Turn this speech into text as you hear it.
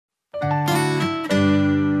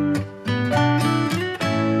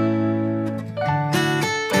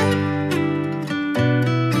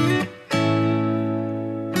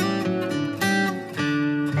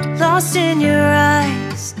lost in your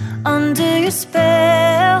eyes, under your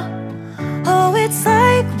spell. Oh, it's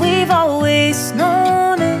like we've always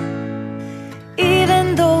known it.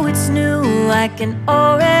 Even though it's new, I can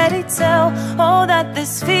already tell. Oh, that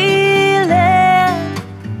this feeling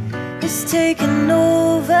is taking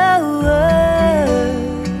over.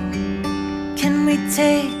 Can we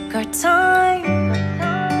take our time?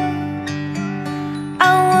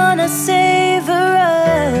 I wanna savor us.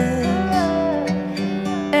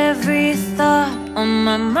 Every thought on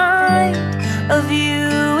my mind of you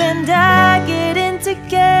and I getting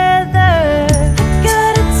together. I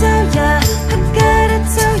gotta tell ya, I gotta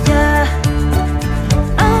tell ya,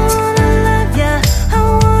 I wanna love ya, I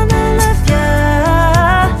wanna love ya.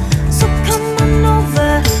 So come on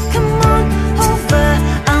over, come on over.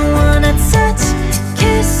 I wanna touch,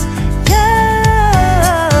 kiss ya.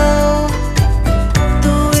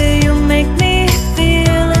 The way you make me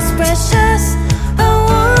feel is precious. I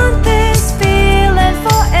want this feeling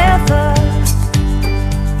forever.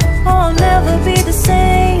 Oh, I'll never be the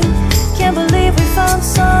same. Can't believe we found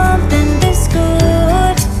something this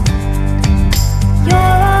good.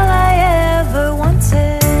 You're all I ever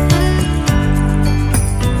wanted.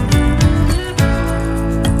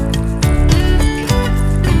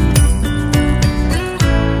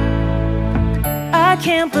 I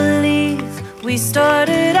can't believe we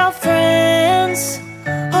started out friends.